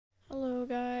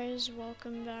guys,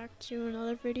 welcome back to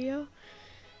another video.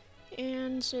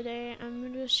 And today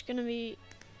I'm just gonna be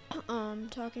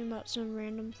talking about some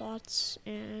random thoughts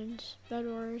and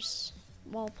Bedwars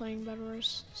while playing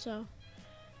Bedwars. So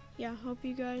yeah, hope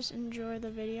you guys enjoy the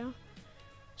video.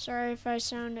 Sorry if I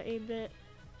sound a bit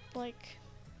like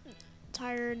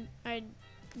tired. I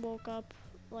woke up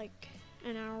like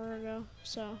an hour ago,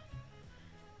 so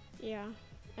yeah,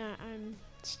 I'm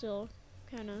still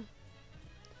kind of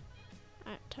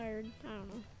tired. I don't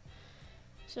know.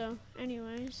 So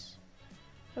anyways,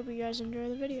 hope you guys enjoy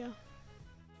the video.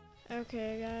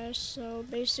 Okay guys, so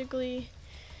basically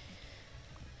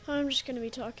I'm just gonna be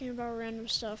talking about random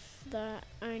stuff that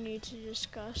I need to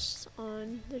discuss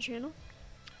on the channel.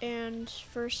 And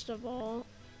first of all,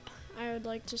 I would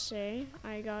like to say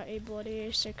I got a bloody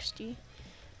A60.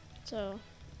 So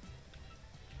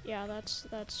yeah,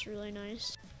 that's really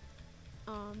nice.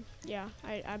 Yeah,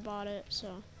 I bought it,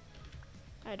 so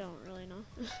I don't really know.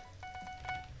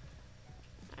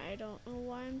 I don't know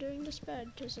why I'm doing this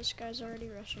bed, because this guy's already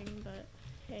rushing, but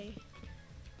hey.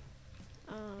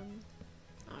 Oh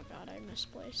god, I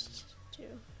misplaced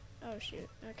too. Oh shoot,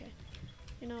 okay.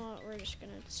 You know what, we're just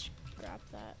gonna scrap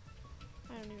that.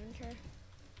 I don't even care.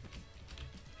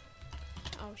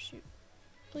 Oh shoot.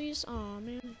 Please, aw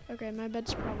man. Okay, my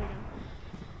bed's probably done.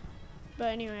 But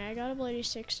anyway, I got a bloody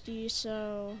 60,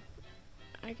 so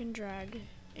I can drag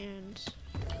and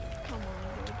come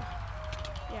on, dude.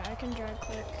 Yeah, I can drag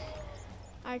click,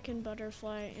 I can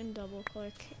butterfly and double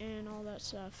click and all that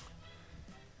stuff.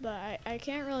 But I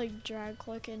can't really drag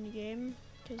click in game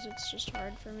because it's just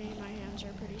hard for me. My hands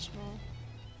are pretty small.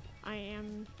 I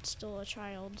am still a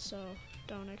child, so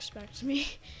don't expect me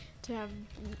to have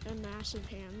massive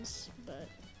hands, but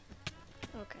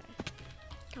okay.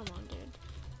 Come on, dude.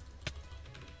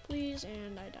 Please,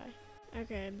 and I die.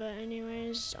 Okay, but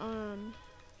anyways,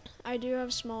 I do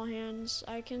have small hands.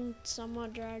 I can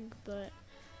somewhat drag, but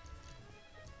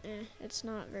it's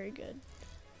not very good.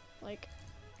 Like,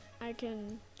 I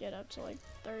can get up to like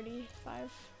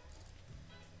 35.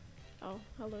 Oh,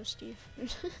 hello, Steve.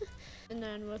 And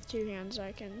then with two hands,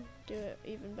 I can do it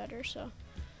even better, so.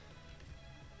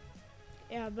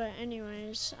 Yeah, but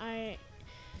anyways, the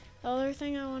other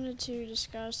thing I wanted to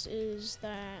discuss is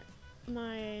that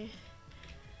my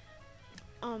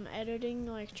editing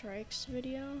like tricks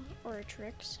video, or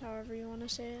tricks, however you want to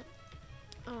say it.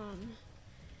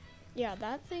 Yeah,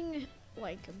 that thing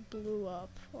like blew up.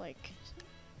 Like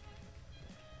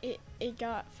it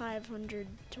got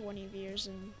 520 views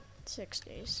in 6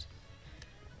 days.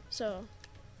 So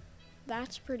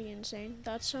that's pretty insane.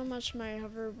 That's how much my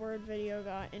hoverboard video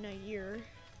got in a year,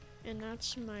 and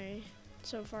that's my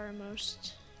so far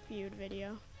most viewed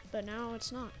video. But now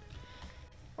it's not.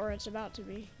 Or it's about to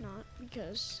be not,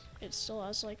 because it still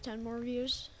has like 10 more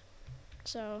views.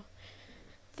 So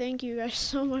thank you guys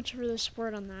so much for the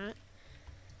support on that.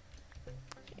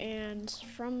 And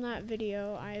from that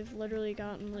video, I've literally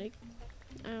gotten like,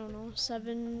 I don't know,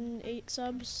 7, 8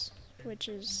 subs, which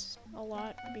is a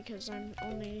lot because I'm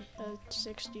only a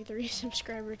 63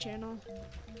 subscriber channel.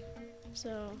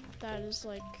 So that is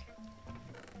like,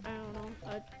 I don't know,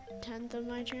 a 10th of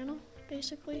my channel,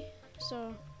 basically.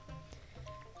 So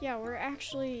yeah, we're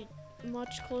actually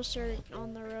much closer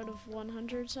on the road of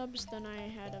 100 subs than I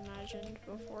had imagined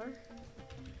before.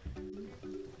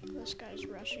 This guy's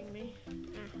rushing me.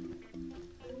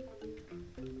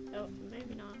 Oh,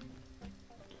 maybe not.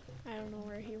 I don't know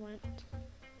where he went.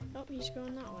 Oh, he's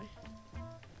going that way.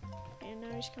 And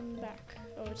now he's coming back.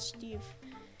 Oh, it's Steve.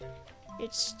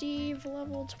 It's Steve,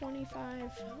 level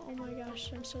 25. Oh my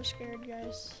gosh, I'm so scared,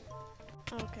 guys.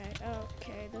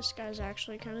 Okay, this guy's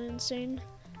actually kind of insane.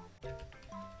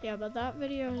 Yeah, but that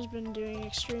video has been doing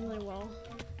extremely well,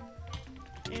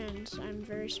 and I'm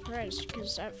very surprised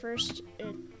because at first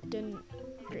it didn't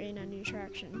gain any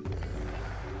traction.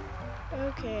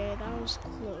 Okay, that was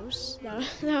close. That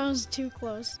was too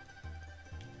close.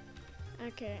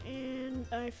 Okay, and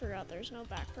I forgot there's no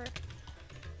back perk.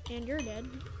 And you're dead.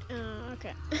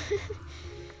 Okay.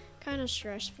 Kind of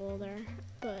stressful there,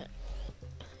 but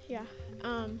yeah.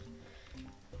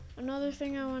 Another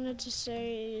thing I wanted to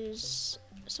say is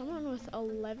someone with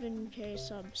 11k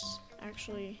subs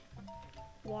actually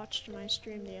watched my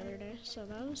stream the other day, so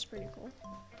that was pretty cool.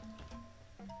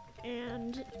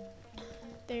 And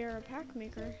they are a pack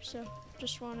maker, so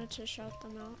just wanted to shout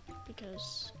them out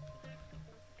because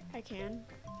I can.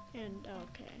 And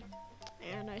okay.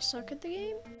 And I suck at the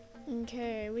game?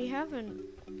 Okay, we have a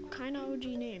kind of OG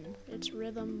name. It's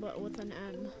Rhythm, but with an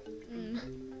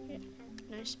M. Yeah,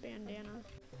 nice bandana.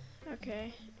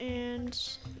 Okay, and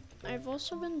I've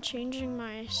also been changing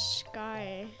my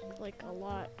sky like a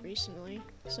lot recently.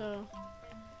 So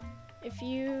if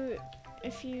you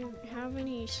have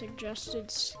any suggested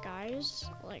skies,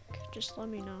 like just let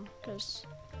me know, cause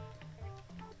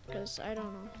I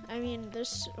don't know. I mean,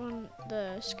 this one,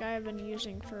 the sky I've been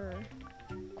using for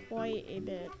quite a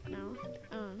bit now.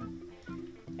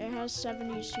 It has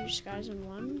 72 skies in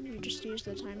one. You just use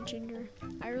the time changer.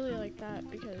 I really like that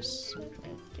because it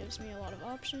gives me a lot of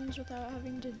options without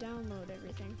having to download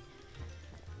everything.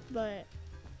 But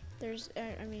there's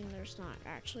not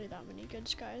actually that many good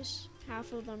skies.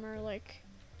 Half of them are like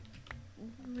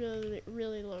really,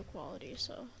 really low quality,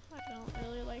 so I don't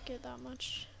really like it that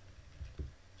much.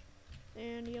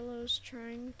 And yellow's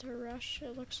trying to rush,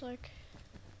 it looks like.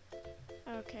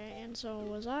 Okay, and so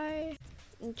was I.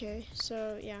 Okay,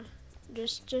 so yeah,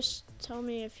 just tell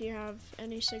me if you have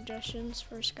any suggestions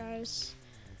for skies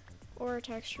or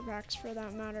texture packs for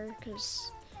that matter,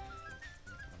 because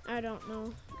I don't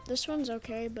know. This one's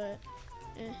okay, but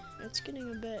it's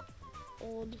getting a bit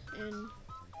old and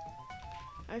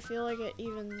I feel like it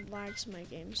even lags my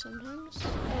game sometimes.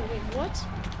 Oh wait, what?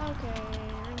 Okay,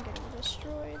 I'm getting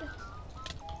destroyed.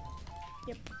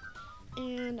 Yep,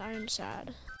 and I'm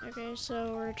sad. Okay,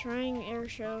 so we're trying air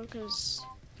show because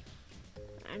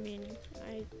I mean,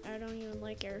 I don't even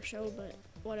like air show, but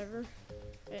whatever.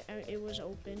 It was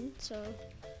open, so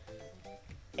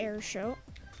air show.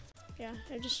 Yeah,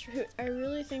 I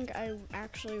really think I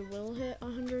actually will hit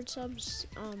 100 subs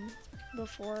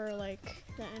before like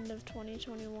the end of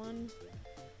 2021.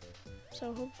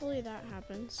 So hopefully that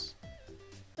happens.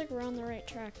 I think we're on the right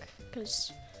track,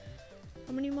 because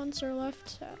how many months are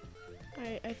left?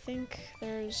 I think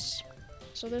there's,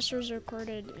 so this was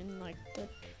recorded in like the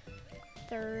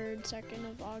 3rd, 2nd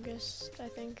of August, I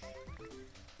think.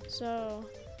 So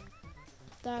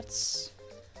that's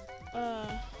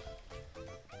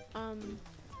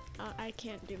I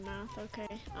can't do math,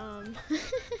 okay.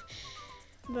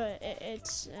 But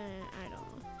it's I don't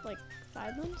know, like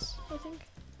 5 months, I think,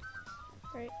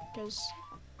 right? Because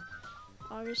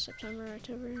August, September,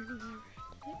 October, November,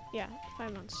 yeah,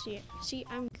 5 months. See,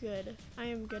 I'm good. I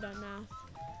am good at math.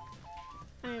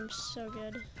 I am so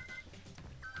good.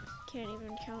 Can't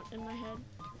even count in my head.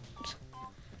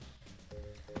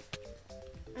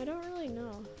 I don't really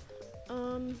know.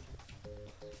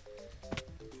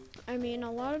 I mean,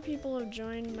 a lot of people have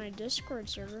joined my Discord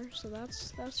server, so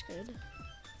that's good.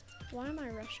 Why am I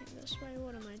rushing this way?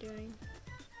 What am I doing?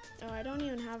 Oh, I don't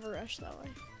even have a rush that way.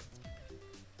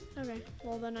 Okay,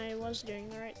 well then I was doing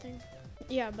the right thing.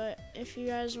 Yeah, but if you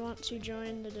guys want to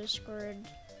join the Discord,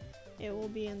 it will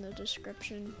be in the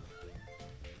description.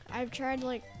 I've tried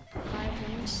like 5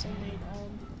 links and they all...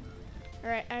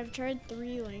 Alright, I've tried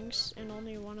 3 links and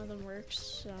only one of them works,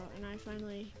 so, and I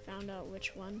finally found out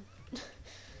which one.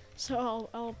 So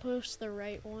I'll post the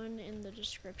right one in the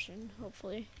description,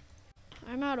 hopefully.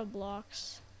 I'm out of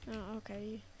blocks. Oh,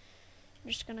 okay.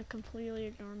 You're just gonna completely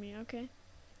ignore me, okay?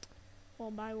 Well,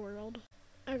 bye world.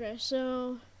 Okay,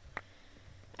 so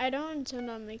I don't intend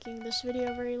on making this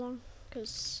video very long,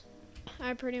 because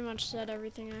I pretty much said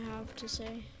everything I have to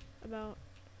say about,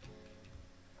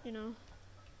 you know,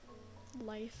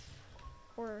 life,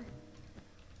 or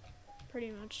pretty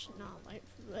much not life,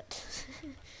 but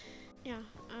yeah.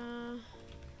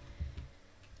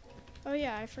 Oh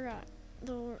yeah, I forgot.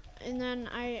 And then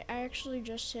I actually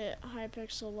just hit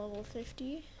Hypixel level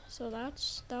 50, so that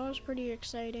was pretty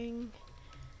exciting.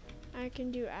 I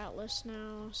can do Atlas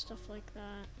now, stuff like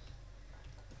that.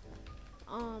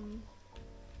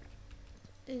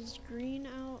 Is green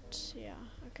out? Yeah,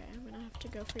 okay, I'm gonna have to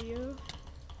go for you.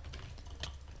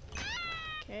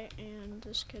 Okay, and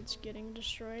this kid's getting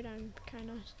destroyed. I'm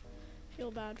kinda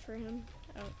feel bad for him.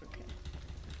 Oh, okay.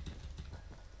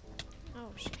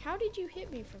 Oh, how did you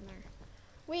hit me from there?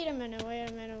 Wait a minute, wait.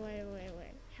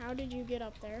 How did you get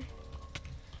up there?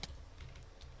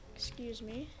 Excuse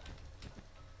me.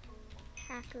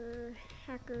 Hacker.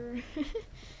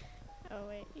 Oh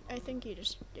wait, I think you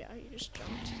just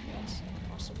jumped. That's an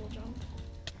impossible jump.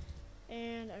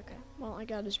 And okay, well I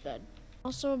got his bed.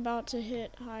 Also about to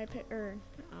hit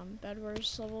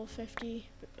Bedwars level 50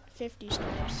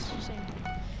 stars, same thing.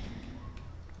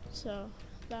 So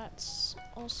that's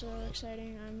also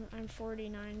exciting. I'm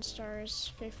 49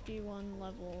 stars, 51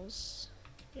 levels.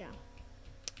 Yeah.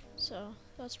 So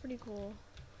that's pretty cool.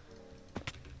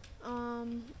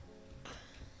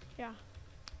 Yeah.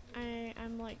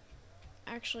 I'm like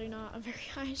actually not a very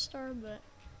high star, but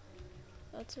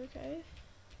that's okay.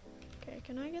 Okay,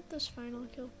 can I get this final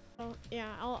kill? Oh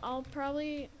yeah, I'll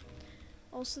probably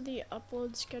also, the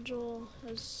upload schedule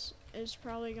has is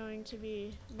probably going to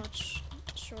be much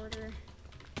shorter,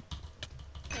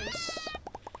 because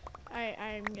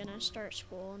I'm gonna start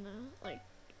school in like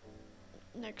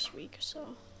next week,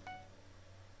 so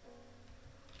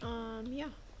yeah.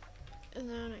 And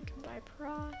then I can buy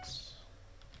procs.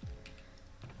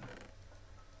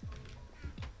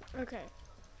 Okay.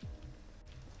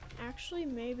 Actually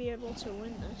may be able to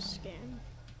win this game.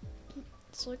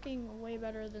 It's looking way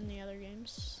better than the other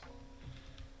games.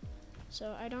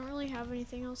 So I don't really have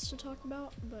anything else to talk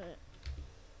about, but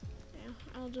yeah,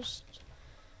 I'll just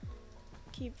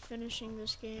keep finishing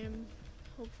this game,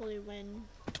 hopefully win.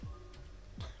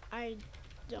 I'm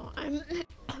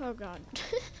oh god.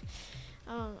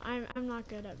 I'm not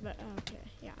good at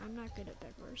I'm not good at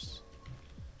Bedwars.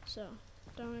 So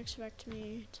don't expect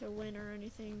me to win or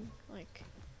anything. Like,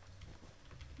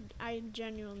 I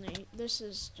genuinely, this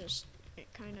is just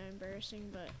kind of embarrassing,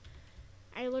 but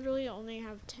I literally only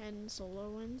have 10 solo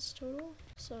wins total,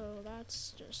 so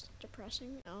that's just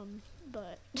depressing.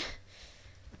 But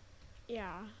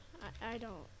yeah, I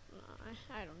don't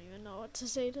even know what to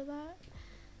say to that.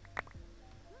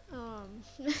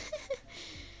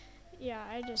 Yeah,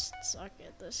 I just suck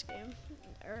at this game.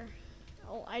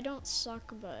 Well, I don't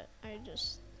suck, but I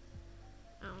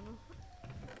don't know.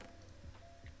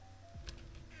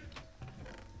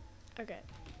 Okay.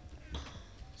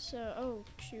 So, oh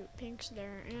shoot, Pink's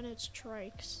there, and it's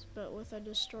Trikes, but with a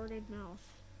distorted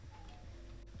mouth.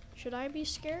 Should I be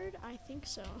scared? I think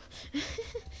so.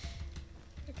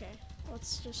 Okay,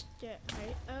 let's just get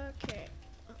height. Okay.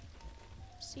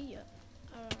 See ya.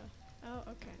 Oh,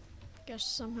 okay. Guess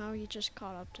somehow he just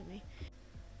caught up to me.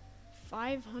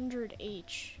 500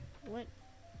 H. What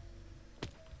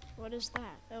is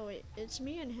that? Oh wait, it's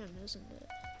me and him, isn't it?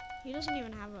 He doesn't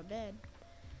even have a bed.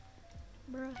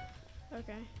 Bruh.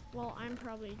 Okay. Well, I'm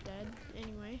probably dead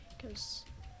anyway, cause.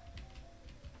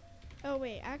 Oh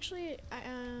wait, actually,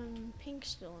 Pink's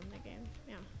still in the game.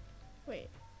 Yeah. Wait,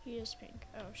 he is Pink.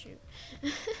 Oh shoot.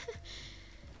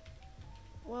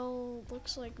 Well,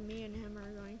 looks like me and him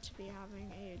are going to be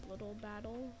having a little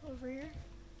battle over here.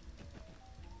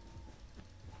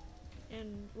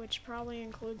 And which probably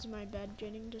includes my bed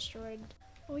getting destroyed.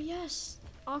 Oh yes!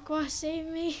 Aqua, save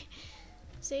me!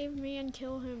 Save me and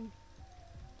kill him.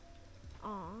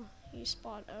 Aw, he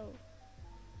spot O.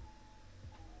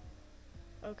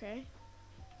 Okay.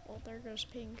 Well, there goes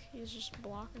Pink. He's just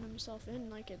blocking himself in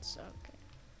like it's okay.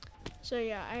 So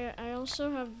yeah, I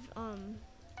also have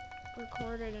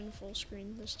recorded in full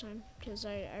screen this time, because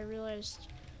I realized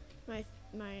my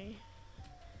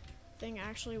thing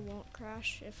actually won't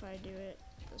crash if I do it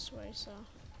this way, so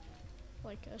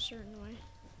like a certain way.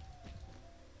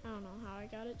 I don't know how I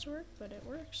got it to work, but it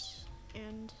works,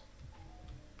 and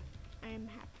I am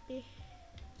happy.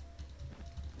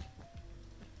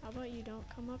 How about you don't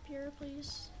come up here,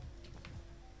 please?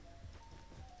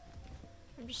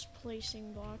 I'm just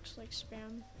placing blocks like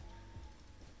spam.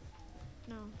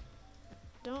 No.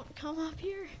 Don't come up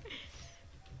here!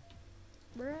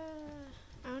 Bruh.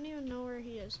 I don't even know where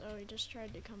he is. Oh, he just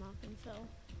tried to come up and fell.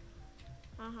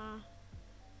 Uh-huh.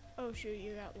 Oh shoot,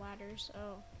 you got ladders.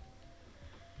 Oh.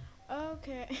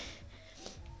 Okay.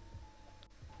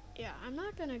 Yeah, I'm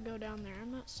not gonna go down there.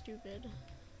 I'm not stupid.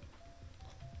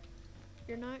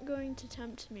 You're not going to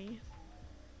tempt me.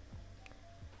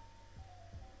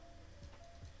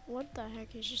 What the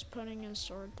heck? He's just putting his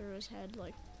sword through his head,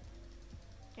 like,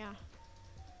 yeah.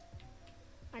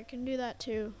 I can do that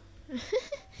too.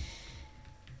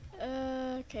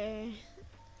 Okay.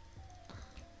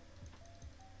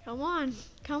 Come on,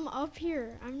 come up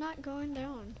here. I'm not going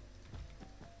down.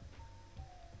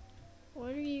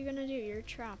 What are you gonna do? You're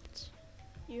trapped.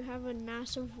 You have a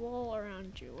massive wall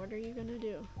around you. What are you gonna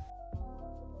do?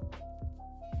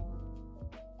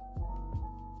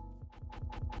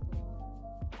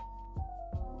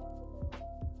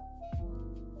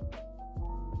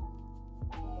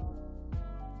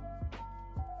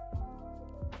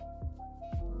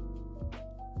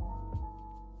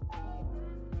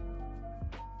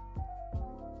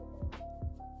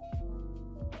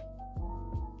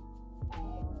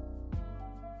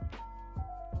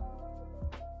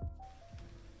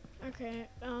 Okay,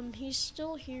 he's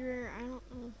still here. I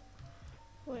don't know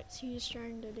what he's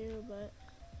trying to do, but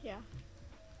yeah.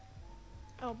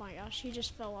 Oh my gosh, he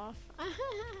just fell off.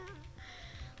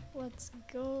 Let's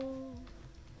go.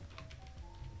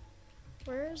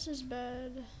 Where is his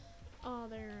bed? Oh,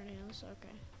 there it is.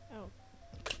 Okay. Oh.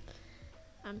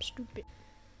 I'm stupid.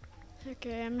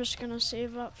 Okay, I'm just gonna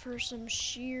save up for some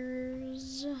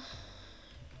shears.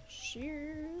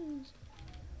 Shears.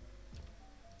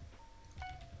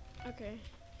 Okay,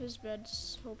 his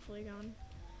bed's hopefully gone.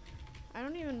 I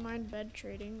don't even mind bed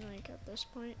trading, like, at this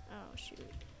point. Oh, shoot.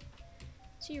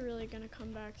 Is he really gonna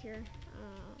come back here?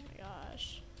 Oh my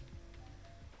gosh.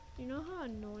 You know how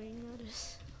annoying that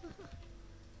is?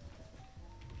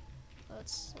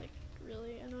 That's, like,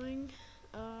 really annoying.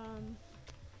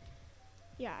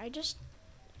 Yeah, I just...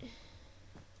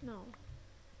 No.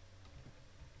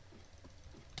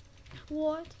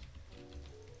 What?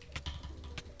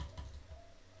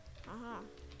 Aha.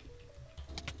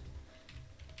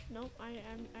 Nope,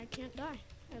 I can't die.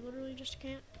 I literally just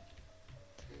can't.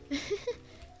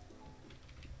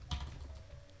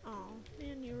 Oh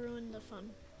man, you ruined the fun.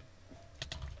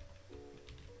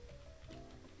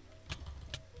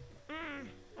 Ah,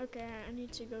 okay, I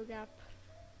need to go gap.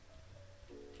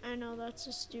 I know that's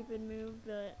a stupid move,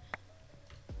 but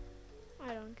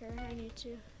I don't care. I need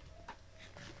to.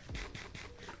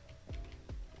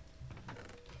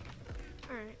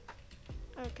 Alright.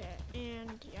 Okay,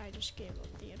 and yeah, I just gave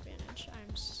up the advantage.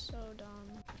 I'm so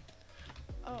dumb.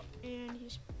 Oh, and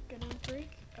he's gonna break.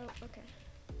 Oh, okay.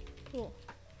 Cool.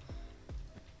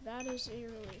 That is a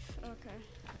relief. Okay.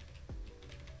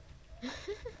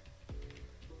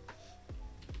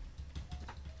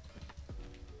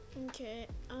 Okay,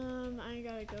 I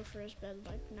gotta go for his bed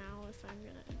like now if I'm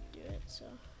gonna do it, so.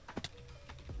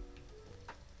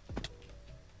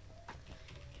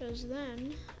 Because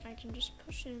then I can just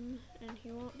push him and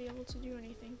he won't be able to do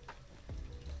anything.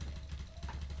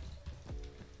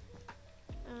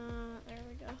 There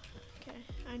we go. Okay,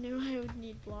 I knew I would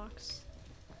need blocks.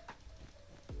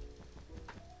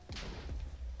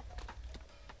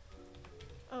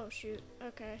 Oh shoot,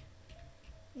 okay.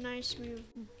 Nice move,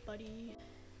 buddy.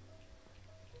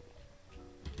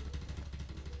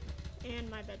 And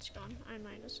my bed's gone. I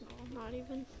minus null, not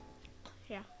even.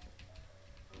 Yeah.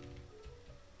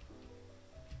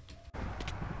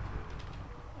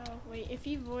 Oh wait, if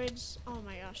he voids, oh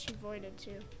my gosh, he voided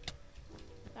too.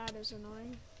 That is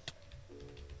annoying.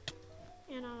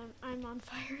 And I'm on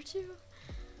fire too.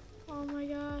 Oh my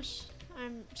gosh,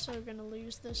 I'm so gonna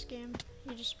lose this game.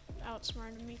 He just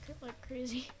outsmarted me like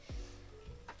crazy.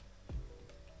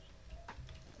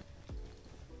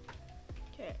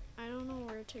 Okay, I don't know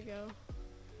where to go.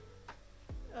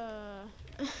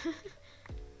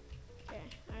 Okay,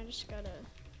 I just gotta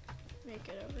make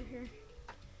it over here.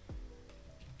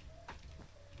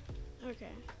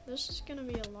 Okay, this is gonna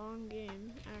be a long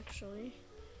game, actually.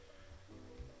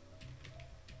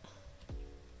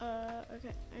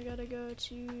 Okay, I gotta go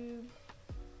to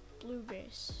blue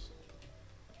base.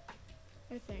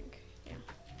 I think, yeah,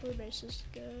 blue base is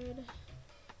good.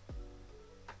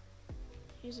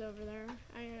 He's over there.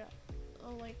 I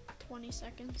got like 20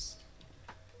 seconds.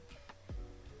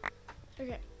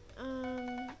 Okay,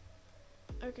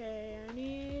 okay, I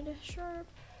need sharp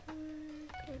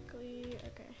quickly.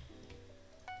 Okay,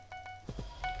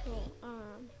 cool.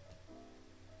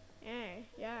 Hey,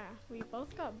 yeah, we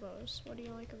both got bows. What do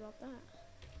you like about that?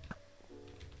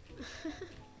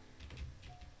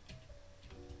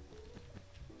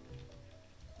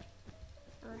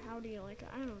 Or how do you like it?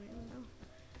 I don't even know.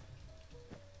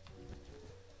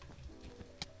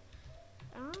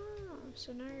 Ah,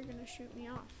 so now you're gonna shoot me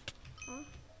off, huh?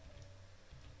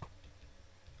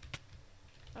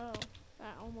 Oh,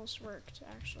 that almost worked,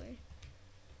 actually.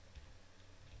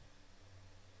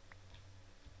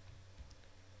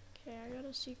 Okay, I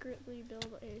gotta secretly build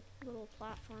a little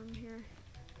platform here.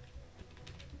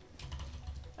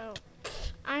 Oh,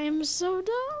 I am so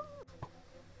dumb!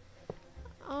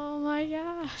 Oh my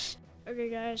gosh. Okay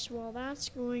guys, well that's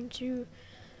going to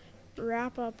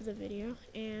wrap up the video,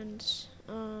 and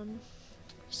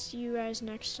see you guys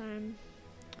next time.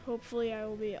 Hopefully I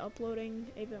will be uploading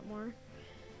a bit more.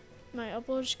 My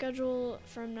upload schedule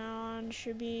from now on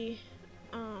should be,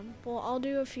 well, I'll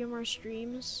do a few more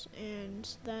streams, and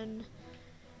then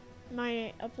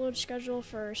my upload schedule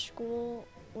for school,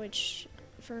 which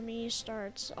for me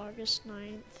starts August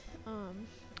 9th,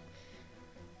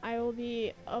 I will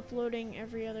be uploading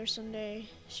every other Sunday,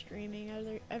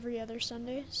 streaming every other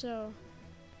Sunday, so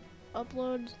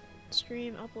upload,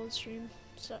 stream,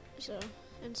 so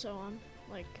and so on,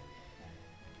 like,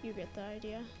 you get the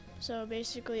idea. So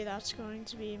basically that's going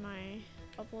to be my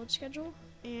upload schedule,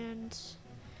 and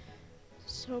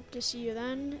hope to see you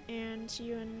then, and see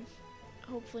you in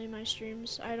hopefully my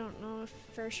streams. I don't know if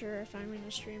for sure if I'm going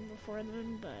to stream before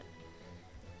then, but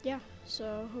yeah,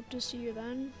 so hope to see you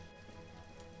then,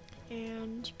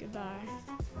 and goodbye.